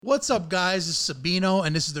What's up, guys? It's Sabino,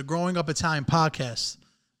 and this is the Growing Up Italian podcast.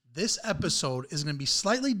 This episode is going to be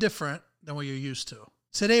slightly different than what you're used to.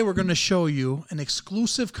 Today, we're going to show you an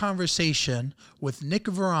exclusive conversation with Nick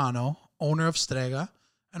Verano, owner of Strega,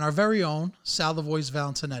 and our very own Sal the Voice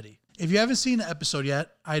Valentinetti. If you haven't seen the episode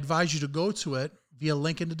yet, I advise you to go to it via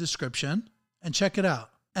link in the description and check it out.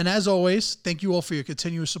 And as always, thank you all for your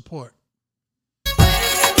continuous support.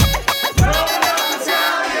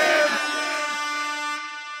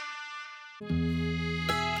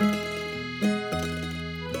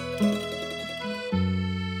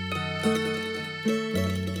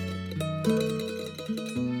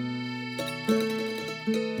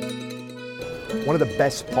 One of the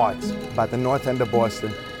best parts about the North End of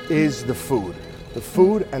Boston is the food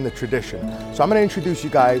and the tradition. So I'm going to introduce you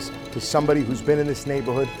guys to somebody who's been in this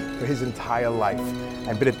neighborhood for his entire life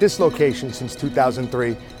and been at this location since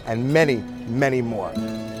 2003 and many, many more.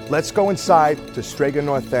 Let's go inside to Strega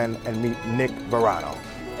North End and meet Nick Verano.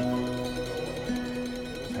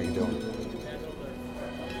 How you doing?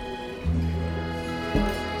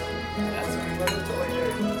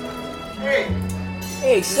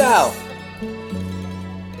 Hey, Sal.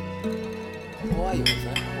 How are you, my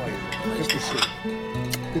friend? How are you? Good to see you.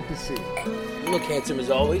 Good to see you. You look handsome as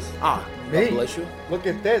always. Ah, God me? bless you. Look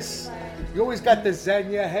at this. You always got the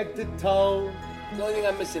Xenia head to toe. The only thing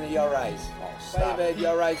I'm missing are your eyes. If I ever had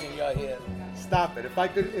your eyes and your hair. Stop it. If I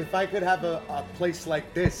could have a place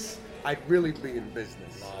like this, I'd really be in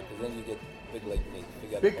business. Nah, because then you get big like me.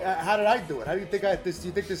 Forget Big, about it. how did I do it? How do you think do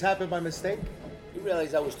you think this happened by mistake? You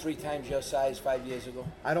realize I was 3 times your size 5 years ago?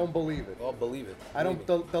 I don't believe it. Oh, believe it. I don't.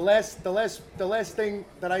 Believe The last thing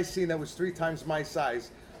that I seen that was 3 times my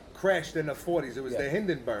size crashed in the 40s. It was the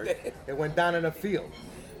Hindenburg. It went down in a field.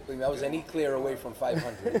 it. Believe me, I was an E-clear away from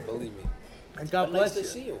 500. Believe me. And God But bless nice you. to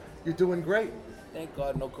see you. You're doing great. Thank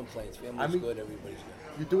God, no complaints. Family's good, everybody's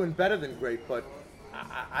good. You're doing better than great. But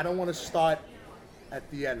I don't want to start at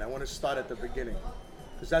the end. I want to start at the beginning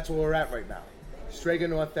because that's where we're at right now. Strega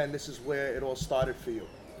North End. This is where it all started for you.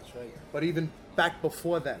 That's right. But even back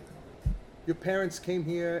before then, your parents came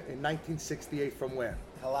here in 1968 from where?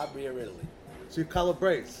 Calabria, Italy. So you're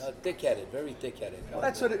Calabrese. Thick-headed, very thick-headed. Well,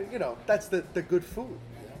 that's what that's the good food.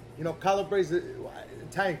 You know, Calabrese,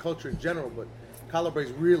 Italian culture in general, but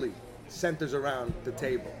Calabrese really centers around the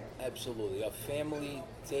table. Absolutely. A family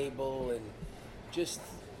table and just,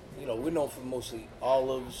 we're known for mostly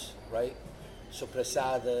olives, right?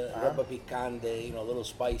 Sopressata, roba picante, a little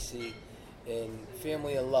spicy, and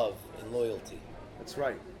family and love and loyalty. That's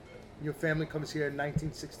right. Your family comes here in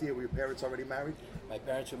 1968. Were your parents already married? My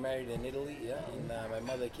parents were married in Italy, and my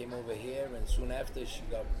mother came over here, and soon after she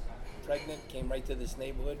got pregnant, came right to this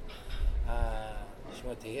neighborhood. She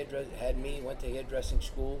went to went to hairdressing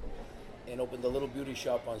school, and opened a little beauty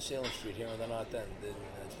shop on Salem Street here in the North End, and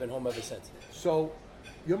it's been home ever since. So,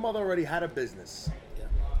 your mother already had a business, Yeah.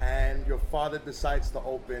 and your father decides to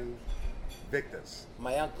open Victor's.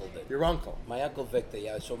 My uncle did. Your uncle. My uncle Victor,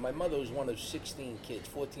 yeah. So my mother was one of 16 kids,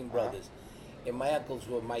 14 brothers. And my uncles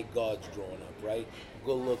were my gods growing up, right?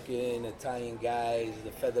 Good looking, Italian guys,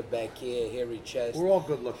 the feather back hair, hairy chest. We're all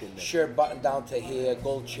good looking. Then. Shirt buttoned down to hair,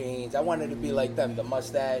 gold chains. I wanted to be like them, the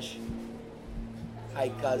mustache. Hi,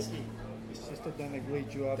 cousin. Your sister done a great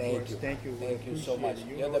job for Thank us. you. Thank you. We Thank you so appreciate much.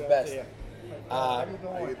 it. You're know the that best. there. How you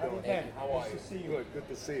doing? How are Nice to see you. Good. Good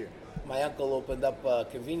to see you. My uncle opened up a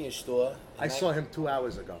convenience store. I and saw him 2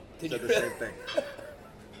 hours ago. Did Said you the really? same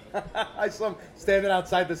thing. I saw him standing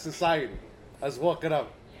outside the society. I was walking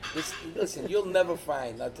up. Listen, you'll never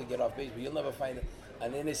find, not to get off base, but you'll never find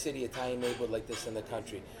an inner city Italian neighborhood like this in the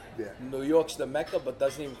country. Yeah. New York's the Mecca, but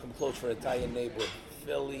doesn't even come close for an Italian neighborhood.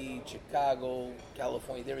 Philly, Chicago,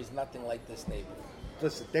 California, there is nothing like this neighborhood.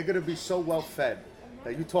 Listen, they're going to be so well fed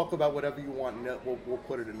that you talk about whatever you want and we'll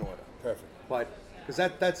put it in order. Perfect. But, because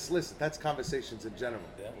that's conversations in general.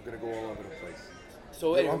 Yeah. We're going to go all over the place. So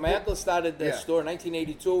Your anyway, my uncle? uncle started the Yeah. store in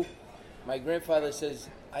 1982. My grandfather says,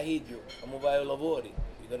 I hate you. I'm vai ai lavori.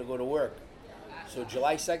 You got to go to work. So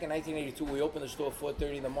July 2nd, 1982, we opened the store at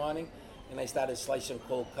 4:30 in the morning, and I started slicing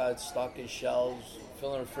cold cuts, stocking shelves,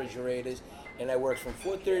 filling refrigerators, and I worked from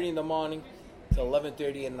 4:30 in the morning to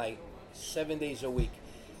 11:30 at night, 7 days a week,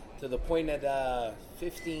 to the point that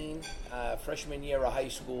 15, freshman year of high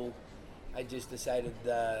school, I just decided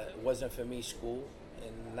it wasn't for me, school.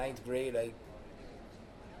 In 9th grade, I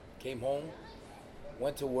came home,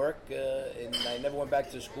 went to work, and I never went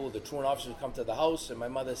back to school. The truant officers come to the house, and my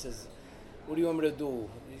mother says, what do you want me to do?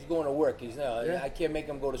 He's going to work. I can't make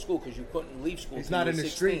him go to school because you couldn't leave school. He's till not you in were the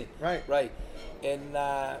 16. street, right. Right. And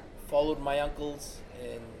followed my uncles,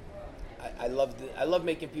 and I love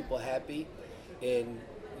making people happy, and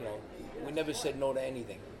we never said no to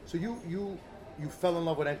anything. So you fell in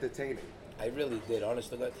love with entertaining. I really did,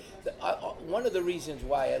 honestly. One of the reasons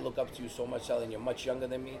why I look up to you so much, Sal, and you're much younger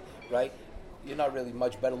than me, right? You're not really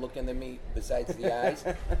much better looking than me besides the eyes.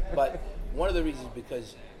 But one of the reasons is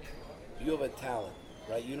because you have a talent,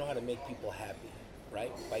 right? You know how to make people happy,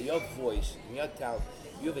 right? By your voice and your talent,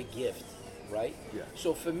 you have a gift, right? Yeah.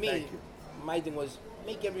 So for me, Thank you. my thing was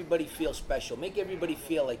make everybody feel special. Make everybody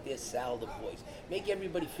feel like they're Sal the Voice. Make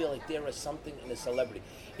everybody feel like they're a something and a celebrity.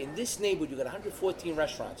 In this neighborhood, you got 114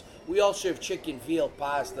 restaurants. We all serve chicken, veal,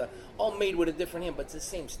 pasta, all made with a different hand, but it's the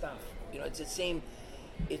same stuff. You know, it's the same.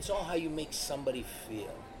 It's all how you make somebody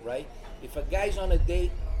feel, right? If a guy's on a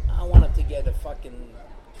date, I want him to get a fucking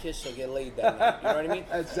kiss or get laid that night. You know what I mean?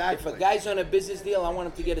 Exactly. If a guy's on a business deal, I want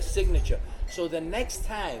him to get a signature. So the next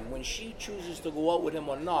time when she chooses to go out with him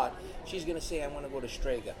or not, she's gonna say, I want to go to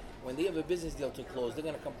Strega. When they have a business deal to close, they're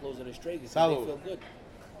gonna come closer to Strega because Salud. they feel good.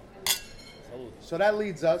 Salud. So that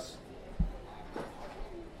leads us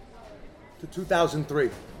to 2003.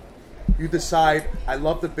 You decide, I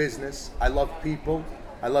love the business, I love people,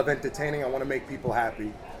 I love entertaining, I want to make people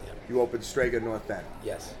happy. You open Strega North End.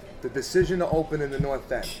 Yes. The decision to open in the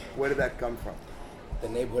North End, where did that come from? The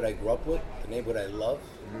neighborhood I grew up with, the neighborhood I love.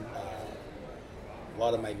 A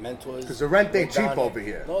lot of my mentors. Because the rent ain't were down cheap over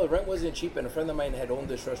here. No, the rent wasn't cheap, and a friend of mine had owned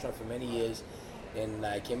this restaurant for many years. And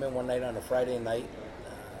I came in one night on a Friday night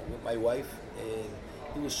with my wife, and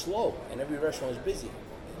he was slow, and every restaurant was busy.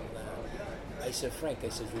 And I said, Frank, I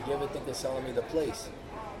said, would you ever think of selling me the place?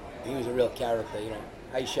 He was a real character, you know.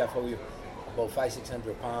 Hi, chef, how are you? About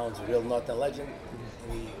 500-600 pounds, a real North End legend.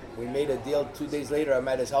 We made a deal. 2 days later, I'm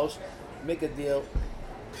at his house. Make a deal.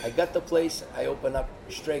 I got the place. I opened up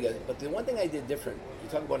Strega. But the one thing I did different, you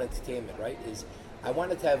talk about entertainment, right, is I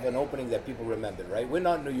wanted to have an opening that people remembered, right? We're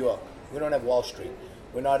not New York. We don't have Wall Street.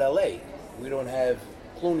 We're not LA. We don't have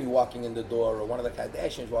Clooney walking in the door or one of the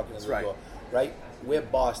Kardashians walking in the right. door, right? We're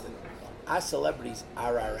Boston. Our celebrities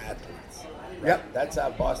are our athletes. Right? Yep. That's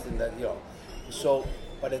our Boston, that, you know. So,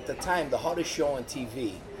 but at the time, the hottest show on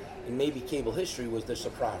TV in maybe cable history was The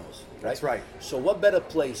Sopranos, right? That's right. So what better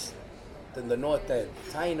place than the North End,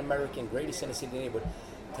 Italian American, greatest inner city neighborhood,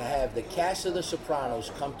 to have the cast of The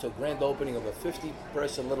Sopranos come to a grand opening of a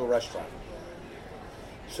 50-person little restaurant.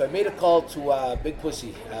 So I made a call to Big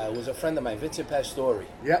Pussy. It was a friend of mine, Vincent Pastore.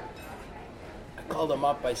 Yep. I called him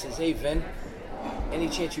up. I says, hey, Vin, any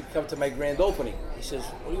chance you could come to my grand opening? He says,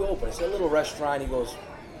 what do you open? I said, a little restaurant. He goes,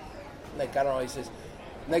 like, I don't know. He says,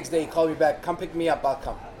 next day he called me back, come pick me up, I'll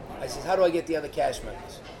come. I says, how do I get the other cast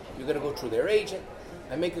members? You're going to go through their agent.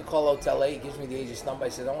 I make a call out to LA, he gives me the agent's number. I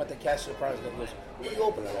said, I want the cast of Sopranos. He goes, what are you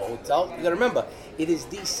opening, a hotel? You got to remember, it is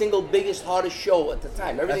the single biggest, hardest show at the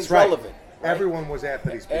time. Everything's That's right. relevant. Right? Everyone was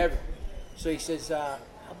after these people. So he says, how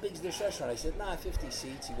big's this restaurant? I said, 50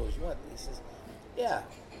 seats. He goes, what? He says, yeah.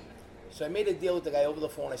 So I made a deal with the guy over the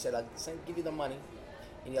phone. I said, I'll give you the money,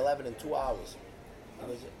 and you'll have it in 2 hours. He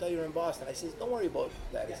goes, I thought you were in Boston. I says, don't worry about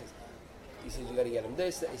that. He says, you got to get him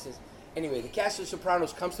this. He says, anyway, the cast of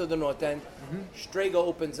Sopranos comes to the North End. Strega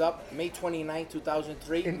opens up May 29,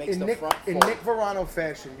 2003. Makes the front in full. Nick Verano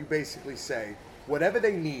fashion, you basically say, whatever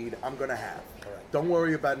they need, I'm going to have. Correct. Don't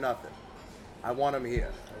worry about nothing. I want them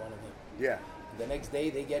here. I want him here. Yeah. The next day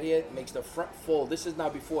they get here, it makes the front full. This is now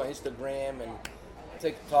before Instagram and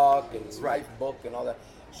TikTok and right. Book and all that.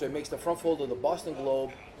 So it makes the front fold of the Boston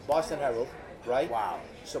Globe, Boston Herald, right? Wow.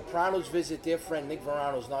 Sopranos visit their friend Nick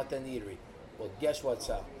Verano's North End Eatery. Well, guess what,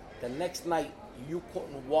 Sal? The next night, you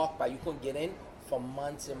couldn't walk by, you couldn't get in for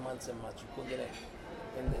months and months and months. You couldn't get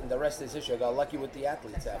in. And the rest is history. I got lucky with the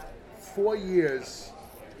athletes after. 4 years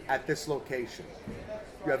at this location.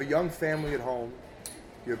 You have a young family at home.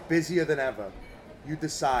 You're busier than ever. You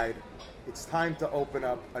decide it's time to open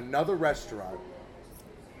up another restaurant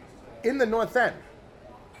in the North End,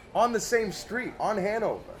 on the same street, on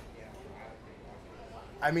Hanover.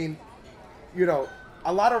 I mean, you know,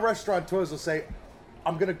 a lot of restaurateurs will say,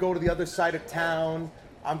 I'm gonna go to the other side of town,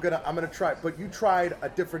 I'm gonna try, but you tried a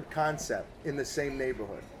different concept in the same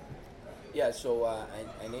neighborhood. Yeah, so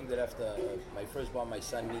I named it after my firstborn, my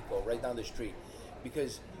son Nico, right down the street.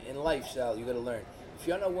 Because in life, Sal, you got to learn. If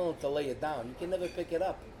you're not willing to lay it down, you can never pick it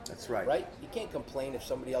up. That's right. Right? You can't complain if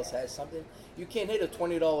somebody else has something. You can't hit a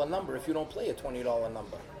 $20 number if you don't play a $20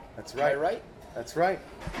 number. That's Am I right. right? That's right.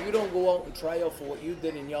 You don't go out and try out for what you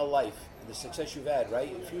did in your life, the success you've had,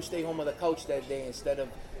 right? If you stay home on the couch that day instead of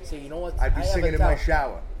say, you know what, I'd be I have singing a in my talent.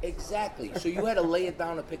 shower. Exactly. So you had to lay it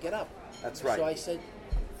down and pick it up. That's right. So I said,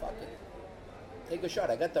 fuck it. Take a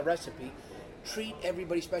shot. I got the recipe. Treat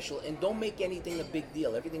everybody special and don't make anything a big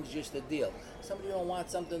deal. Everything's just a deal. Somebody don't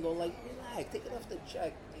want something, don't like, relax, take it off the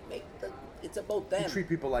check. it's about You them. treat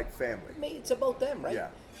people like family. It's about them, right? Yeah.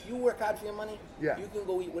 You work hard for your money. Yeah. You can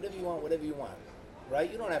go eat whatever you want,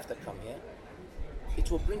 right? You don't have to come here. It's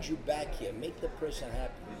what brings you back here. Make the person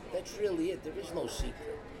happy. That's really it. There is no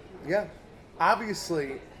secret. Yeah.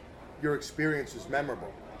 Obviously, your experience was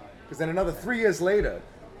memorable. Because then another 3 years later,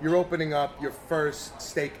 you're opening up your first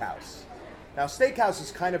steakhouse. Now, steakhouse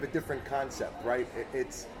is kind of a different concept, right?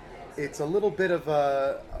 It's a little bit of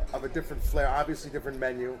a different flair. Obviously, different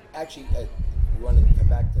menu. Actually, you want to come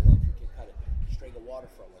back to that? If you can cut it. Strega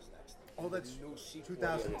Waterfront was next. Oh, that's The new seaport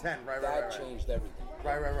 2010, area. right. That changed everything.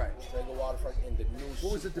 Right. Strega Waterfront in the new.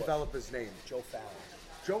 What was the seaport. developer's name? Joe Fallon.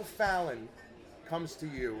 Joe Fallon comes to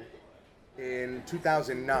you in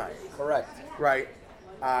 2009, Correct. right?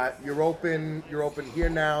 You're open here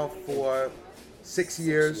now for 6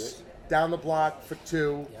 years. years. Down the block for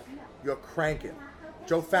 2. Yep. You're cranking.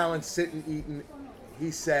 Joe Fallon's sitting eating.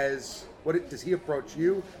 He says, does he approach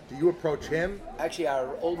you? Do you approach him? Actually,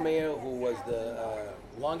 our old mayor, who was the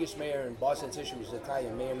longest mayor in Boston's history, was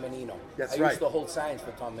Italian, Mayor Menino. That's I right. used to hold signs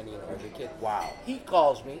for Tom Menino as a kid. Wow. He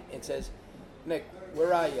calls me and says, Nick,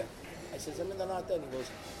 where are you? I says, I'm in the North End. He goes,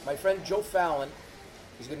 my friend Joe Fallon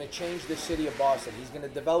is going to change the city of Boston. He's going to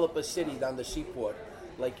develop a city down the seaport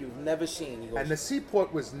like you've never seen. He goes, And the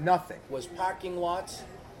seaport was nothing. was parking lots,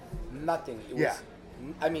 nothing. It was, Yeah.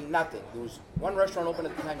 I mean, nothing. There was one restaurant open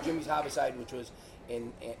at the time, Jimmy's Harborside, which was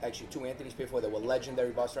actually 2 Anthony's before. They were legendary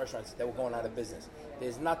Boston restaurants that were going out of business.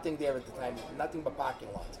 There's nothing there at the time, nothing but parking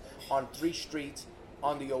lots on 3 streets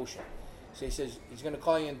on the ocean. So he says he's going to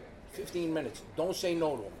call you in 15 minutes. Don't say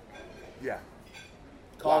no to him. Yeah.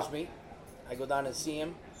 Calls Wow. me. I go down and see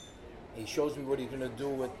him. He shows me what he's going to do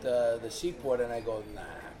with the seaport, and I go, nah,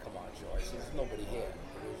 come on, Joe. I said, there's nobody here.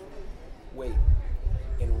 He goes, wait.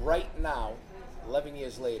 And right now, 11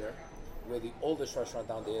 years later, we're the oldest restaurant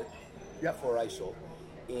down there Yep. for ISO.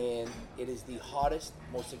 And it is the hottest,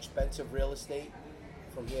 most expensive real estate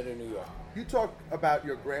from here to New York. You talk about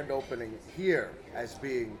your grand opening here as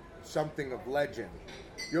being something of legend.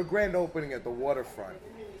 Your grand opening at the waterfront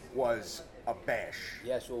was a bash.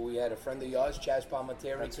 Yes, well, we had a friend of yours, Chaz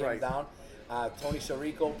Palminteri, That's came right. down. Tony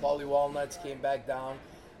Sirico, Paulie Walnuts came back down.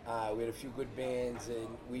 We had a few good bands, and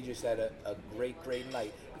we just had a great, great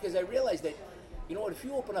night. Because I realized that, you know what, if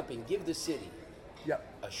you open up and give the city Yep.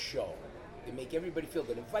 a show, and make everybody feel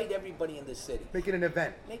good, invite everybody in the city, Make it an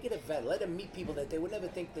event. make it an event, let them meet people that they would never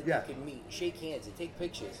think that Yeah. they could meet, shake hands and take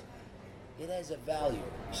pictures. It has a value.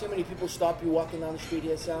 You see how many people stop you walking down the street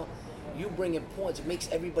here, Sal? You bring in points, it makes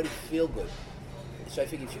everybody feel good. So I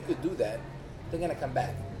think if you could do that, they're gonna come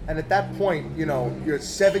back. And at that point, you know, you're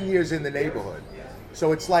 7 years in the neighborhood.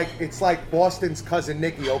 So it's like Boston's cousin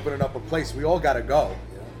Nicky opening up a place. We all got to go.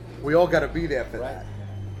 We all got to be there for Right. that.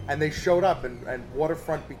 And they showed up, and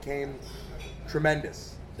Waterfront became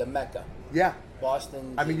tremendous. The Mecca, Yeah.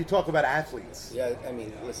 Boston. I mean, you talk about athletes. yeah, I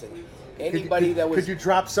mean, listen, Could you- anybody that was Could you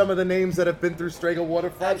drop some of the names that have been through Strega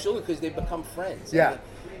Waterfront? absolutely, because they become friends. Yeah. I mean,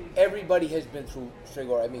 everybody has been through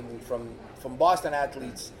Strigor. I mean, from Boston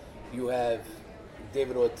athletes, you have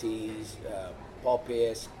David Ortiz, Paul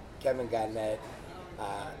Pierce, Kevin Garnett.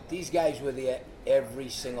 These guys were there every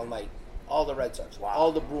single night. All the Red Sox,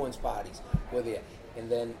 all the Bruins parties were there, and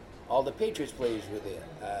then all the Patriots players were there.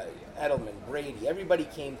 Edelman, Brady, everybody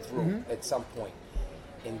came through at some point,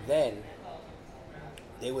 and then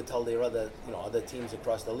they would tell their other teams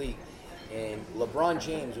across the league. And LeBron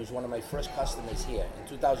James was one of my first customers here in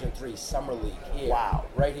 2003 Summer League here. Wow.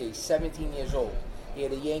 Right here, he's 17 years old. He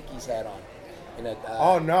had a Yankees hat on. In a,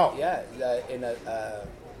 Oh, no. Yeah, in a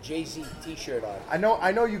Jay-Z T-shirt on. I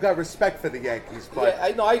know you got respect for the Yankees, but Yeah,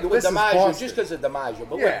 I know. I do with this is DiMaggio, Boston. just because of DiMaggio,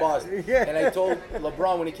 but Yeah, with Boston. yeah. And I told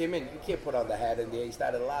LeBron when he came in, you can't put on the hat in there. He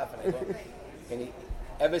started laughing. I go, and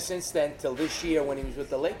ever since then, till this year when he was with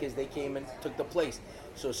the Lakers, they came and took the place.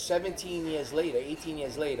 So 17 years later, 18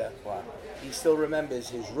 years later, Wow. he still remembers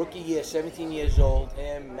his rookie year, 17 years old,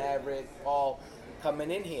 him, Maverick, Paul, coming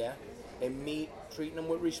in here and me treating them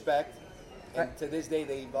with respect. And to this day,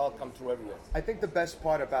 they've all come through everywhere. I think the best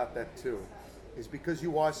part about that too is because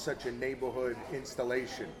you are such a neighborhood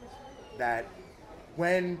installation that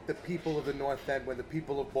when the people of the North End, when the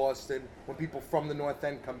people of Boston, when people from the North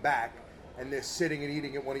End come back and they're sitting and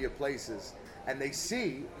eating at one of your places and they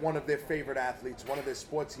see one of their favorite athletes, one of their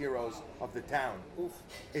sports heroes of the town, Oof.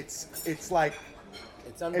 it's like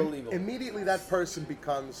It's unbelievable. immediately that person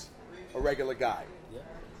becomes a regular guy Yeah.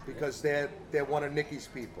 because they're one of Nicky's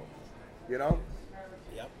people, you know?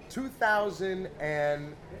 Yep.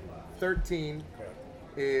 2013 Correct.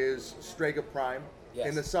 is Strega Prime Yes.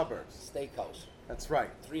 in the suburbs. Steakhouse. That's right.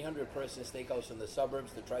 300-person steakhouse in the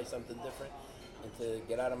suburbs to try something different. and to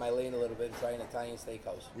get out of my lane a little bit and try an Italian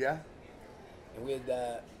steakhouse. Yeah. And we had,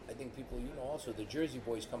 I think people, also the Jersey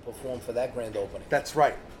Boys come perform for that grand opening. That's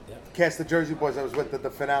right. Yeah. Cast the Jersey Boys. I was with at the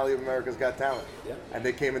finale of America's Got Talent. Yeah. And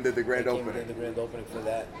they came and did the grand They opening. came and did the grand opening for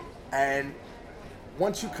that. And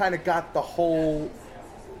once you kind of got the whole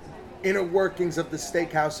inner workings of the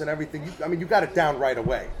steakhouse and everything, you got it down right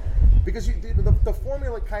away. Because the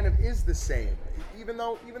formula kind of is the same. Even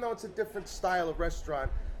though it's a different style of restaurant,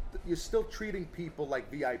 you're still treating people like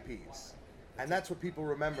VIPs. And that's what people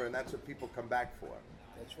remember, and that's what people come back for.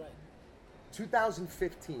 That's right.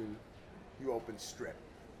 2015, you opened Strip.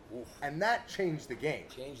 Oof. And that changed the game.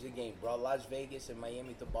 Changed the game. Brought Las Vegas and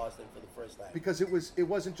Miami to Boston for the first time. Because it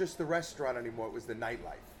wasn't just the restaurant anymore, it was the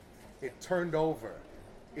nightlife. It turned over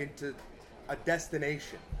into a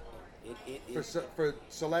destination for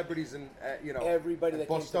celebrities and everybody that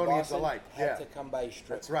came to Bostonians Boston alike. had to come by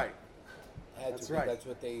Strip. That's right. That's right. That's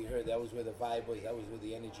what they heard. That was where the vibe was. That was where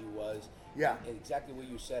the energy was. Yeah. And exactly what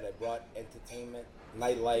you said. I brought entertainment,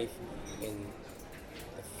 nightlife, and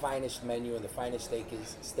the finest menu and the finest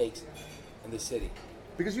steaks in the city.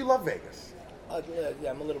 Because you love Vegas.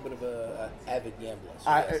 Yeah, I'm a little bit of a avid gambler. So,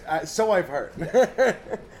 yes. So I've heard.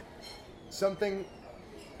 Something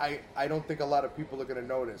I don't think a lot of people are going to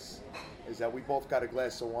notice is that we both got a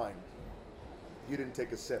glass of wine. You didn't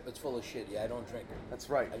take a sip. It's full of shit. Yeah, I don't drink it. That's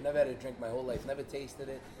right. I've never had a drink my whole life. Never tasted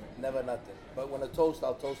it. Never nothing. But when I toast,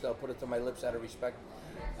 I'll put it to my lips out of respect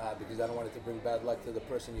because I don't want it to bring bad luck to the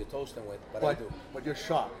person you're toasting with. But I do. But you're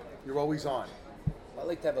sharp. You're always on. I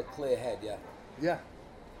like to have a clear head, yeah. Yeah.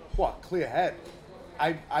 What? Clear head?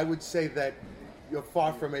 I would say that you're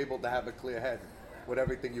far from able to have a clear head with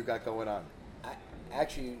everything you got going on.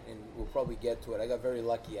 Actually, and we'll probably get to it, I got very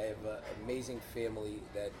lucky. I have an amazing family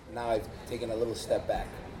that now I've taken a little step back.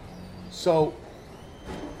 So,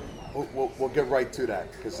 we'll get right to that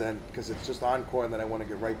because it's just encore, and then I want to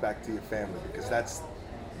get right back to your family because that's.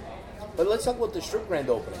 But let's talk about the Strip grand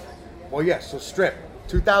opening. Well, yes. So Strip,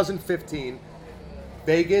 2015,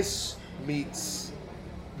 Vegas meets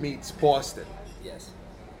Boston. Yes.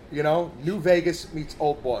 New Vegas meets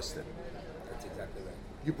old Boston. That's exactly right.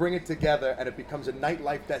 You bring it together, and it becomes a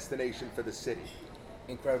nightlife destination for the city.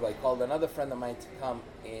 Incredible. I called another friend of mine to come,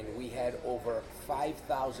 and we had over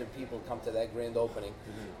 5,000 people come to that grand opening.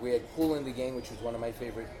 Mm-hmm. We had Kool and the Gang, which was one of my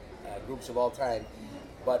favorite groups of all time.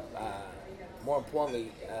 But more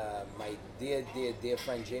importantly, my dear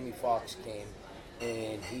friend Jamie Foxx came,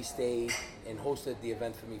 and he stayed and hosted the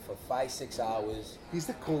event for me for 5-6 hours. He's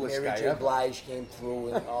the coolest guy Mary J. ever. Blige came through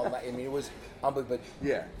and all that. I mean, it was unbelievable. But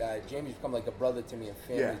yeah. Jamie's become like a brother to me and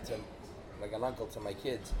family like an uncle to my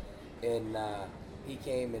kids. And he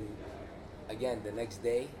came, and again, the next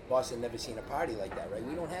day, Boston never seen a party like that, right?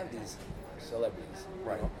 We don't have these celebrities,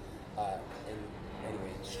 right? And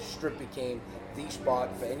anyway, Strip became the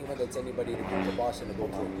spot for anyone that's anybody to come to Boston to go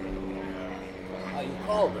to. You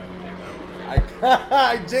called her.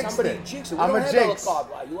 I jinxed Somebody it. jinxed it. I'm a jinx.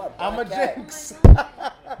 You are I'm a cat. jinx.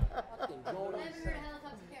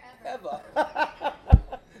 Ever.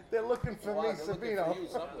 They're looking for me, They're looking Sabino. for you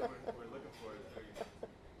somewhere.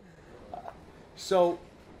 So,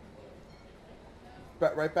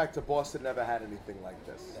 right back to Boston, never had anything like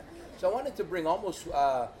this. Yeah. So I wanted to bring almost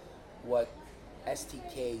what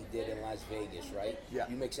STK did in Las Vegas, right? Yeah.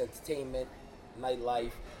 You mix entertainment,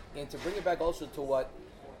 nightlife, and to bring it back also to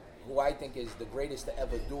who I think is the greatest to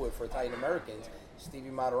ever do it for Italian Americans, Stevie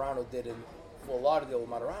Martorano did in Fort Lauderdale with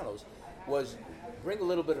Martoranos, was bring a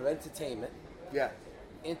little bit of entertainment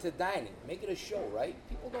into dining. Make it a show, right?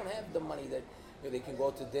 People don't have the money that they can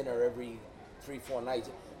go to dinner every 3-4 nights.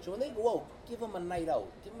 So when they go out, give them a night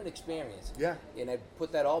out. Give them an experience. Yeah. And I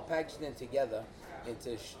put that all packaged in together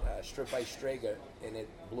into Strip by Strager, and it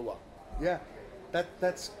blew up. Yeah.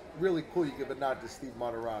 That's really cool. You give a nod to Steve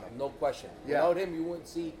Martorano. No question. Yeah. Without him, you wouldn't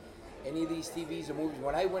see any of these TVs or movies.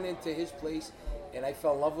 When I went into his place and I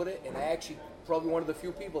fell in love with it, and I actually probably one of the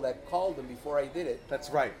few people that called him before I did it. That's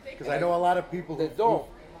right. Because I know a lot of people who've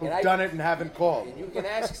done it and haven't called. And you can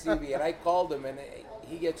ask Stevie, and I called him, and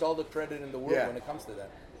he gets all the credit in the world when it comes to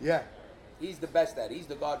that. Yeah. He's the best at it. He's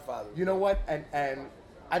the godfather. You know what? And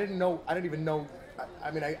I didn't even know.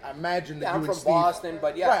 I mean, I imagine that you I'm and from Steve, Boston,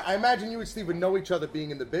 but yeah. Right. I imagine you and Steve would know each other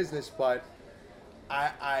being in the business, but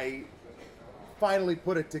I finally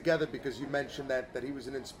put it together because you mentioned that he was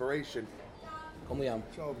an inspiration. Come on.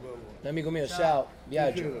 Ciao bello. L'amico mio, ciao.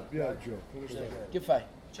 Piacere, Biagio. Biagio. Come stai? Che fai?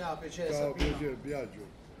 Ciao, piacere, Ciao, Sabino. piacere,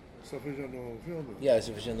 Biagio. Sta facendo film?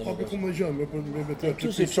 Sto facendo una Ma cosa. come già mi metteva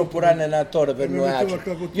Tu sei troppo rannattore per Mi noi mettevo agio.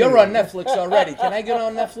 a capottere. You're on Netflix already. Can I get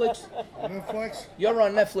on Netflix? Netflix? You're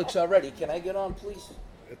on Netflix already. Can I get on, please?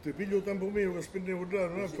 E ti piglio tempo mio che spendevo già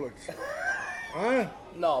Netflix. Huh?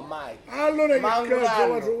 No, Mike. Allora che Mango cazzo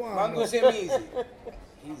Nano. was one? Mango Semisi.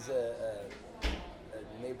 He's a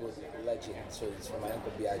neighborhood legend. So it's from my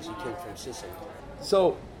Uncle Biagi. He came from Sicily.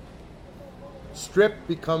 So, Strip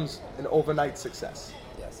becomes an overnight success,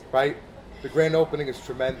 Yes. right? The grand opening is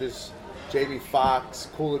tremendous. Jamie Foxx,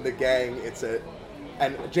 Kool and the Gang.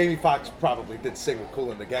 And Jamie Foxx probably did sing with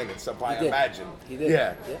Kool and the Gang at some point, I did. imagine. He did.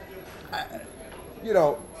 Yeah. You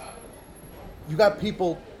know, you got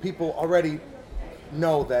people already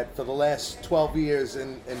know that for the last 12 years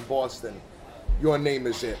in Boston, your name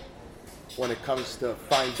is it when it comes to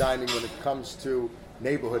fine dining, when it comes to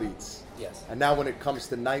neighborhood eats. Yes. And now when it comes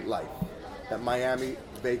to nightlife, that Miami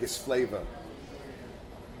Vegas flavor.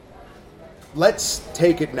 Let's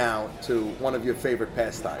take it now to one of your favorite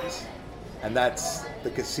pastimes, and that's the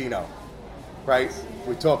casino, right?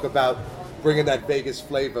 We talk about bringing that Vegas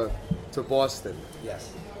flavor to Boston.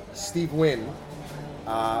 Yes. Steve Wynn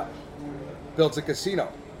builds a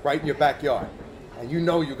casino right in your backyard, and you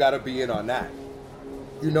know you got to be in on that.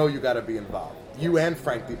 You know you got to be involved. You and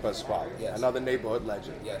Frank DiPasquale, Yes. another neighborhood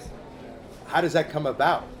legend. Yes. How does that come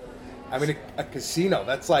about? I mean, a casino,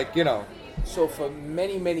 that's like, you know, So for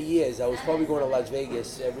many, many years, I was probably going to Las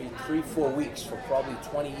Vegas every 3-4 weeks for probably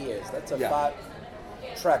 20 years. That's a Yeah. far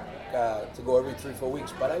trek to go every 3-4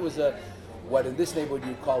 weeks. But I was what in this neighborhood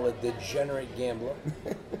you call a degenerate gambler.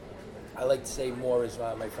 I like to say more, as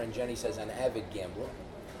my friend Jenny says, an avid gambler.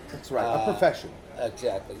 that's right, a profession.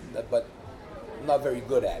 Exactly, but not very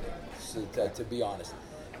good at it, so to be honest.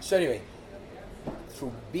 So anyway,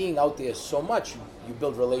 through being out there so much, you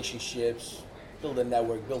build relationships, build a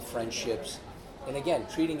network, build friendships, and again,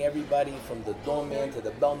 treating everybody from the doorman to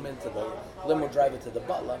the bellman to the limo driver to the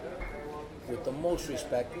butler with the most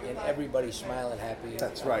respect, and everybody smiling happy.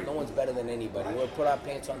 That's right. No one's better than anybody. We'll put our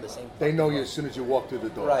pants on the same. They know you as soon as you walk through the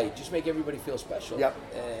door. Right, just make everybody feel special. Yep.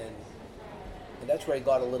 And that's where I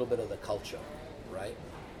got a little bit of the culture, right?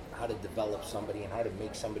 How to develop somebody and how to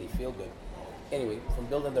make somebody feel good. Anyway, from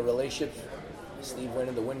building the relationships, Steve Wynn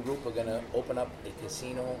and the Wynn Group are going to open up a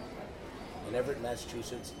casino in Everett,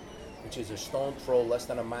 Massachusetts, which is a stone throw less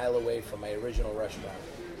than a mile away from my original restaurant.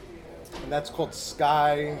 And that's called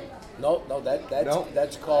Sky No, No?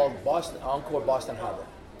 that's called Encore Boston Harbor.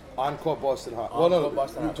 Encore Boston Harbor. Encore Well, no,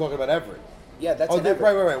 Boston we're Harbor. talking about Everett. Yeah, that's Oh, in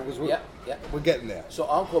Everett. right. Yeah. We're getting there. So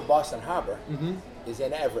Encore Boston Harbor is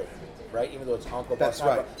in Everett, right? Even though it's Encore That's Boston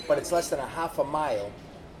Harbor, right. but it's less than a half a mile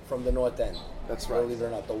from the north end. That's right. Believe it or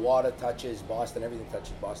not, the water touches Boston, everything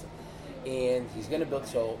touches Boston, and he's going to build.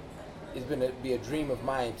 So it's going to be a dream of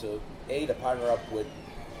mine to partner up with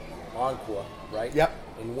Encore, right? Yep.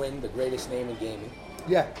 And win the greatest name in gaming,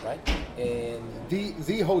 Yeah. right? And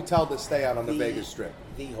The hotel to stay at on the Vegas Strip.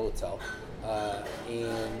 the hotel,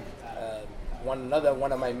 and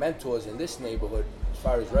one of my mentors in this neighborhood, as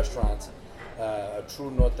far as restaurants, a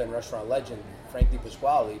true North End restaurant legend, Frank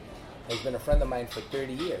DiPasquale, has been a friend of mine for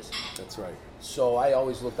 30 years. That's right. So I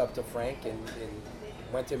always looked up to Frank and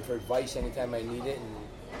went to him for advice anytime I needed, and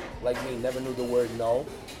like me, never knew the word no.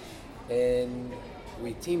 And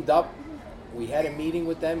we teamed up. We had a meeting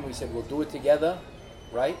with them. We said we'll do it together,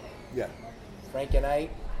 right? Yeah. Frank and I,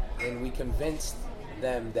 and we convinced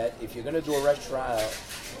them that if you're going to do a restaurant,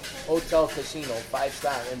 hotel, casino,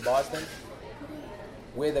 5-star in Boston,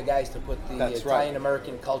 we're the guys to put the That's right.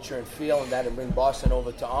 Italian-American culture and feel in that and bring Boston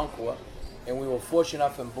over to Encore. And we were fortunate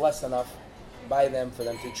enough and blessed enough by them for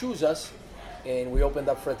them to choose us. And we opened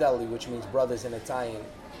up Fratelli, which means brothers in Italian.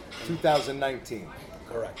 2019,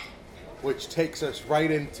 Correct. which takes us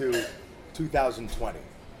right into 2020.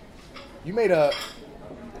 You made a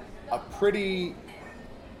pretty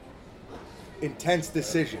intense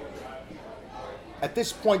decision. At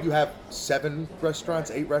this point, you have 8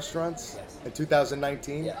 restaurants Yes. in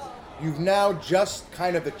 2019. Yes. You've now just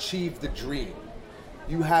kind of achieved the dream.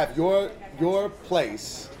 You have your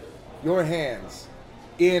place, your hands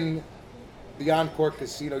in the Encore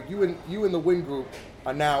Casino. You and the Wynn Group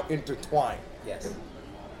are now intertwined. Yes.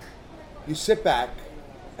 You sit back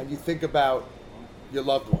and you think about your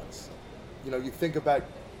loved ones. You know, you think about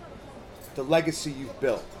the legacy you've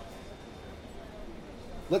built.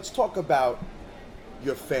 Let's talk about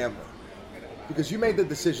your family, because you made the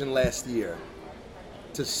decision last year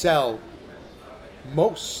to sell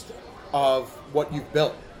most of what you've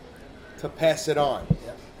built, to pass it on.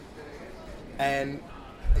 Yep. And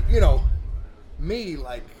you know, me,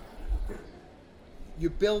 like, you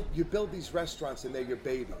build these restaurants and they're your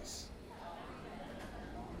babies.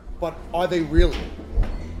 But are they really?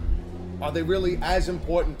 Are they really as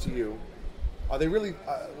important to you? Are they really?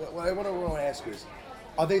 What I want to ask you is,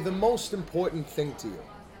 are they the most important thing to you?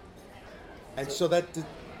 And so that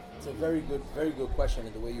It's a very good question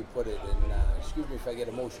in the way you put it. And excuse me if I get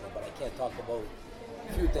emotional, but I can't talk about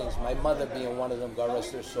a few things. My mother being one of them, God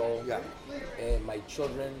rest her soul. Yeah. And my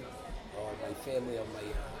children, or my family, or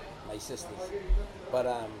my sisters. But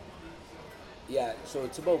yeah. So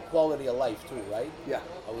it's about quality of life too, right? Yeah.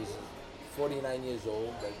 I was 49 years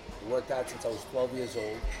old. I worked out since I was 12 years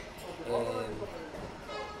old, and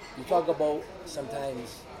you talk about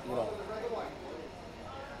sometimes, you know,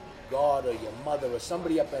 God or your mother or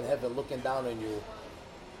somebody up in heaven looking down on you.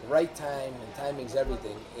 Right time, and timing's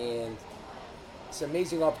everything. And this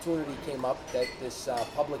amazing opportunity came up that this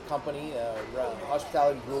public company,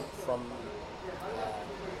 hospitality group from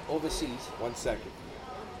overseas. 1 second.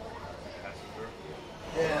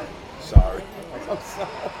 Yeah. Sorry. I'm sorry.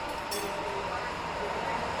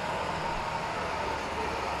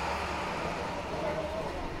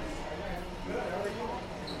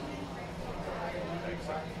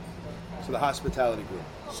 So the hospitality group.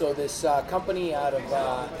 So this company out of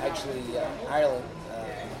Ireland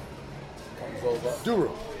comes over.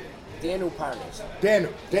 Duru. Danu Partners. Danu.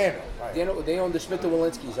 Right. They own the Smith &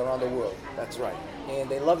 Wolinskis around the world. That's right. And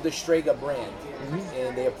they love the Strega brand.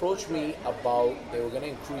 And they approached me about, they were going to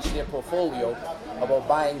increase their portfolio, about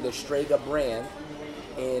buying the Strega brand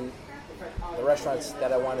in the restaurants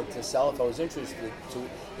that I wanted to sell if I was interested to.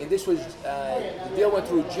 And this was, the deal went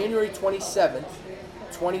through January 27th,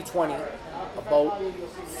 2020, about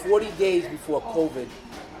 40 days before COVID.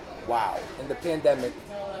 Wow. And the pandemic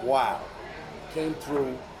Wow. came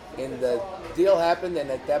through. And the deal happened,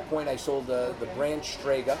 and at that point I sold the brand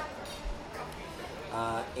Strega.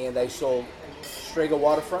 And I sold Strega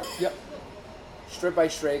Waterfront, Yep. Strip by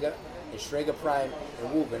Strega, and Strega Prime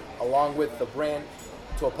and Woburn, along with the brand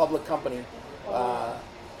to a public company,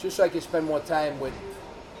 just so I could spend more time with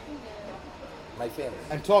my family.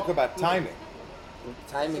 And talk about timing.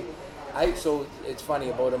 Timing. So it's funny,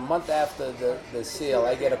 about a month after the sale,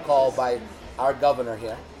 I get a call by our governor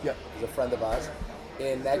here. Yep. He's a friend of ours.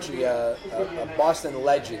 And actually a Boston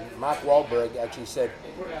legend, Mark Wahlberg, actually said,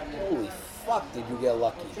 "Holy fuck, did you get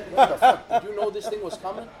lucky? What the fuck? Did you know this thing was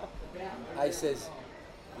coming?" I says,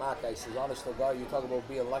 "Mark," I says, "honest to God, you talk about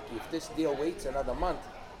being lucky. If this deal waits another month,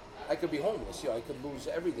 I could be homeless. You know, I could lose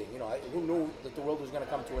everything. You know, who knew that the world was going to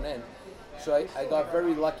come to an end?" So I got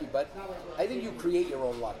very lucky. But I think you create your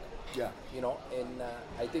own luck. Yeah. You know, and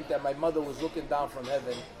I think that my mother was looking down from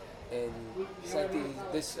heaven and sent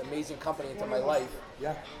this amazing company into my life.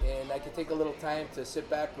 Yeah. And I could take a little time to sit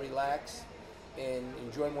back, relax, and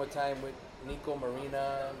enjoy more time with Nico,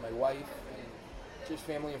 Marina, my wife, and just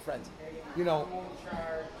family and friends. You know,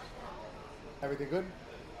 everything good?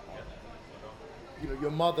 You know,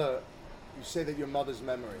 your mother, you say that your mother's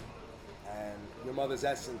memory and your mother's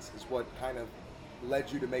essence is what kind of led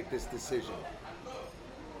you to make this decision.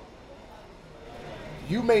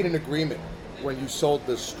 You made an agreement when you sold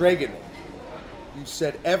the Strega name. You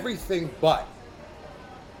said everything but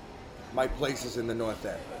my place is in the North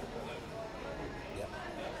End. Yeah.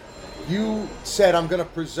 You said, I'm going to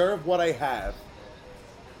preserve what I have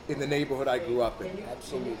in the neighborhood I grew up in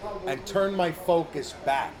Absolutely. and turn my focus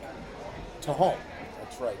back to home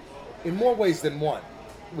That's right. in more ways than one,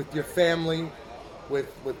 with your family,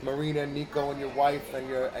 with Marina and Nico and your wife and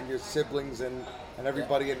your siblings and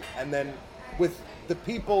everybody, and then with the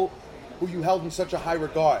people who you held in such a high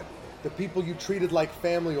regard, the people you treated like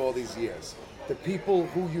family all these years, the people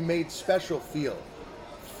who you made special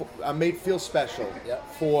made feel special Yeah.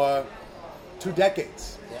 for 2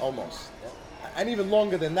 decades Yeah. almost, Yeah. and even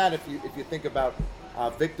longer than that if you think about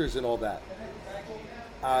Victor's and all that.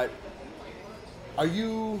 Are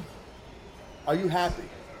you happy?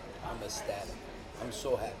 I'm ecstatic. I'm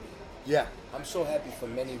so happy. Yeah. I'm so happy for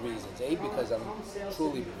many reasons. A, because I'm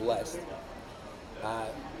truly blessed.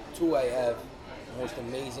 2, I have the most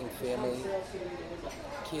amazing family,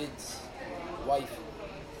 kids, wife,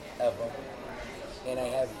 ever. And I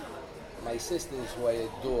have my sisters who I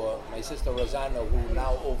adore. My sister Rosanna, who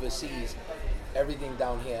now oversees everything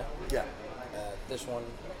down here. Yeah. This one,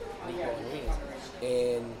 Nico and Marina's.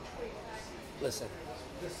 And listen,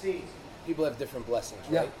 people have different blessings,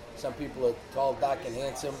 right? Yeah. Some people are tall, dark, and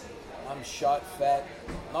handsome. I'm short, fat,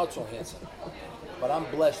 not so handsome. But I'm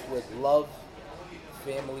blessed with love,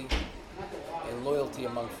 family, and loyalty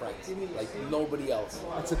among friends, like nobody else.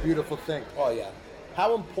 That's a beautiful thing. Oh yeah,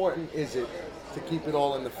 How important is it to keep it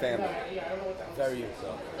all in the family? very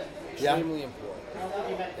important, Yeah? extremely important.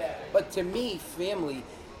 But to me, family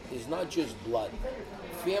is not just blood.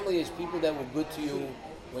 Family is people that were good to you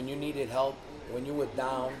when you needed help, when you were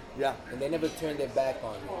down, Yeah. and they never turned their back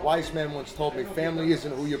on you. Wise man once told me, family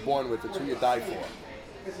isn't who you're born with, it's who you die for.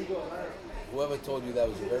 Whoever told you that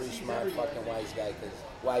was a very smart, fucking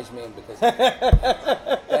wise man, because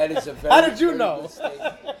that is a very, How did you very know? good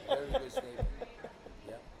statement. Very good statement.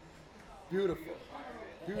 Yeah. Beautiful.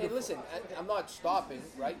 Hey, listen, I'm not stopping,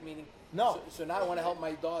 right? Meaning, No. So now I want to help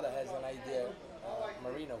my daughter. Has an idea,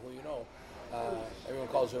 Marina, who you know, everyone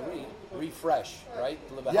calls her refresh, right?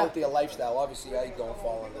 To live a Yeah. healthier lifestyle. Obviously, I don't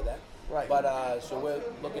fall under that. Right. But so we're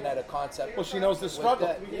looking at a concept. Well, she knows the with struggle.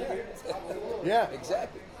 that. Yeah. Yeah.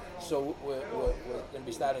 Exactly. So we're going to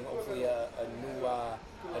be starting hopefully a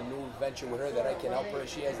new venture with her that I can help her.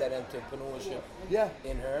 She has that entrepreneurship Yeah.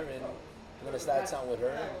 in her, and I'm going to start something with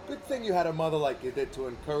her. Good thing you had a mother like you did to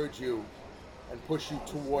encourage you and push you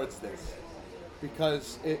towards this,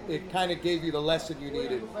 because it kind of gave you the lesson you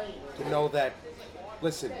needed to know that,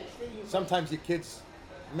 listen, sometimes your kids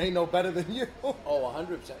may know better than you. Oh,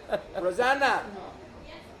 100%. Rosanna,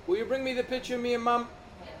 will you bring me the picture of me and Mom?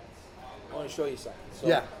 I want to show you something. So,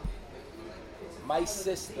 Yeah. My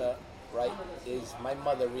sister, right, is my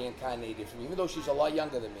mother reincarnated for me, even though she's a lot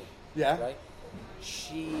younger than me. Yeah. Right?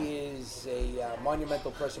 She is a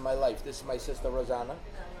monumental person in my life. This is my sister, Rosanna.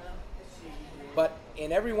 But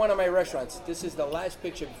in every one of my restaurants, this is the last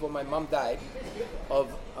picture before my mom died of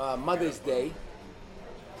Mother's Day.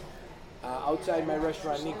 Outside my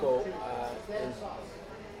restaurant, Nico, in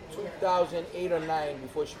 2008 or 9,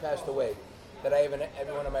 before she passed away, that I have in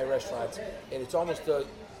every one of my restaurants. And it's almost to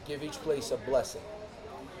give each place a blessing.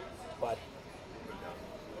 But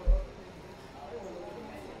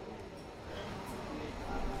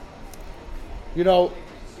You know,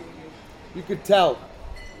 you could tell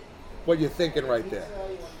what you're thinking right there.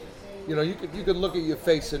 You know, you could look at your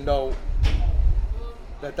face and know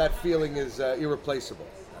that feeling is irreplaceable.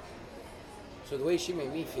 so the way she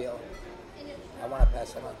made me feel, I want to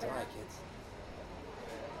pass it on to my kids.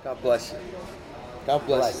 God bless you. God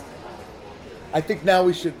bless Blessed. you. I think now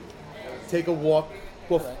we should take a walk.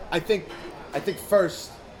 Well, Right. I think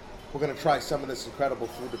first we're gonna try some of this incredible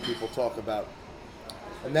food that people talk about,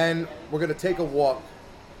 and then we're gonna take a walk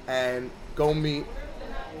and go meet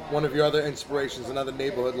one of your other inspirations, another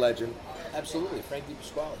neighborhood legend. Absolutely, Frank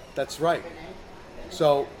DiPasquale. That's right.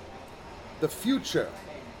 So, the future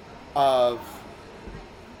of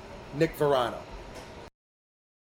Nick Verano.